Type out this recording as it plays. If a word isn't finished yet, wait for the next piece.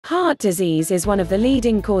Heart disease is one of the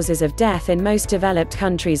leading causes of death in most developed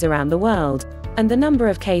countries around the world, and the number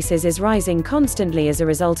of cases is rising constantly as a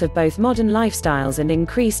result of both modern lifestyles and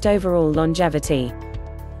increased overall longevity.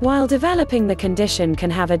 While developing the condition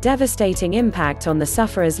can have a devastating impact on the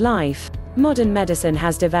sufferer's life, modern medicine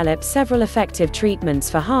has developed several effective treatments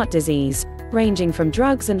for heart disease, ranging from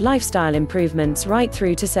drugs and lifestyle improvements right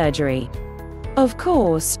through to surgery. Of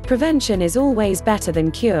course, prevention is always better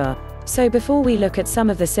than cure, so before we look at some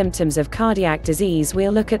of the symptoms of cardiac disease,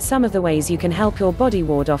 we'll look at some of the ways you can help your body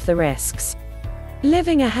ward off the risks.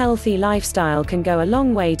 Living a healthy lifestyle can go a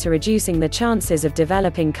long way to reducing the chances of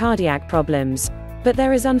developing cardiac problems, but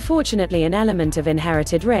there is unfortunately an element of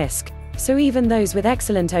inherited risk, so even those with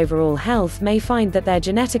excellent overall health may find that they're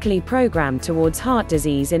genetically programmed towards heart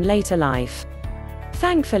disease in later life.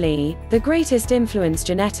 Thankfully, the greatest influence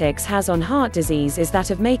genetics has on heart disease is that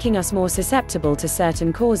of making us more susceptible to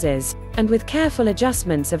certain causes, and with careful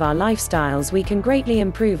adjustments of our lifestyles we can greatly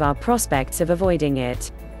improve our prospects of avoiding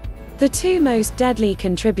it. The two most deadly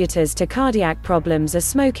contributors to cardiac problems are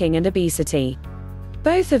smoking and obesity.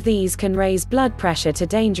 Both of these can raise blood pressure to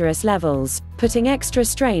dangerous levels, putting extra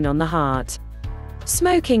strain on the heart.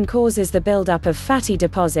 Smoking causes the buildup of fatty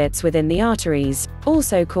deposits within the arteries,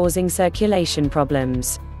 also causing circulation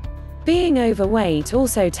problems. Being overweight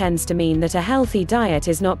also tends to mean that a healthy diet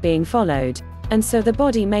is not being followed, and so the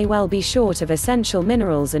body may well be short of essential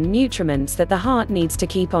minerals and nutriments that the heart needs to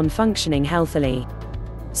keep on functioning healthily.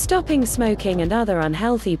 Stopping smoking and other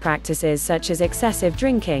unhealthy practices such as excessive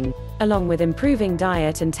drinking, along with improving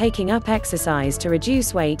diet and taking up exercise to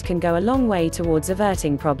reduce weight, can go a long way towards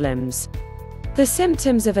averting problems. The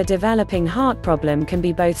symptoms of a developing heart problem can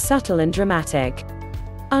be both subtle and dramatic.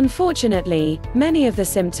 Unfortunately, many of the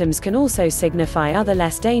symptoms can also signify other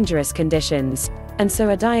less dangerous conditions, and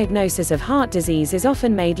so a diagnosis of heart disease is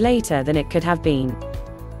often made later than it could have been.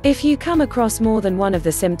 If you come across more than one of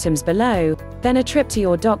the symptoms below, then a trip to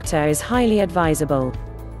your doctor is highly advisable.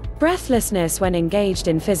 Breathlessness when engaged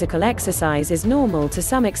in physical exercise is normal to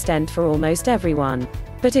some extent for almost everyone.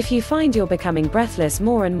 But if you find you're becoming breathless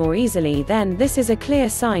more and more easily, then this is a clear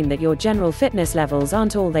sign that your general fitness levels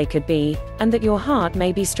aren't all they could be, and that your heart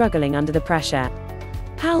may be struggling under the pressure.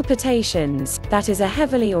 Palpitations, that is a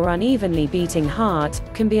heavily or unevenly beating heart,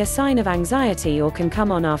 can be a sign of anxiety or can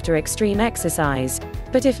come on after extreme exercise,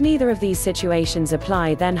 but if neither of these situations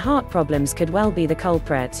apply, then heart problems could well be the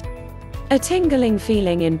culprit. A tingling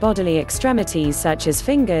feeling in bodily extremities such as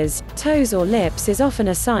fingers, toes or lips is often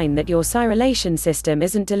a sign that your circulation system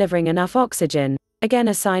isn't delivering enough oxygen, again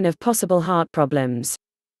a sign of possible heart problems.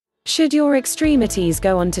 Should your extremities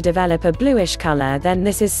go on to develop a bluish color, then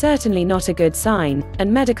this is certainly not a good sign,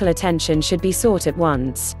 and medical attention should be sought at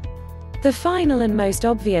once. The final and most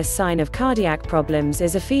obvious sign of cardiac problems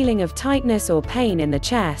is a feeling of tightness or pain in the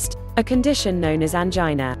chest, a condition known as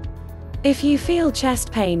angina. If you feel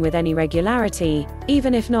chest pain with any regularity,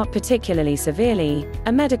 even if not particularly severely,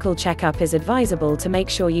 a medical checkup is advisable to make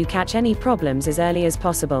sure you catch any problems as early as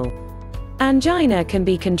possible. Angina can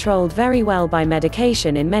be controlled very well by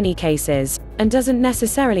medication in many cases, and doesn't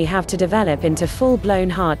necessarily have to develop into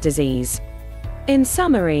full-blown heart disease. In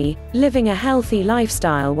summary, living a healthy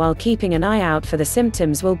lifestyle while keeping an eye out for the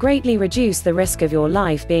symptoms will greatly reduce the risk of your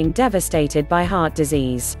life being devastated by heart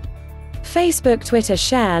disease. Facebook, Twitter,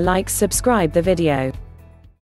 share, like, subscribe the video.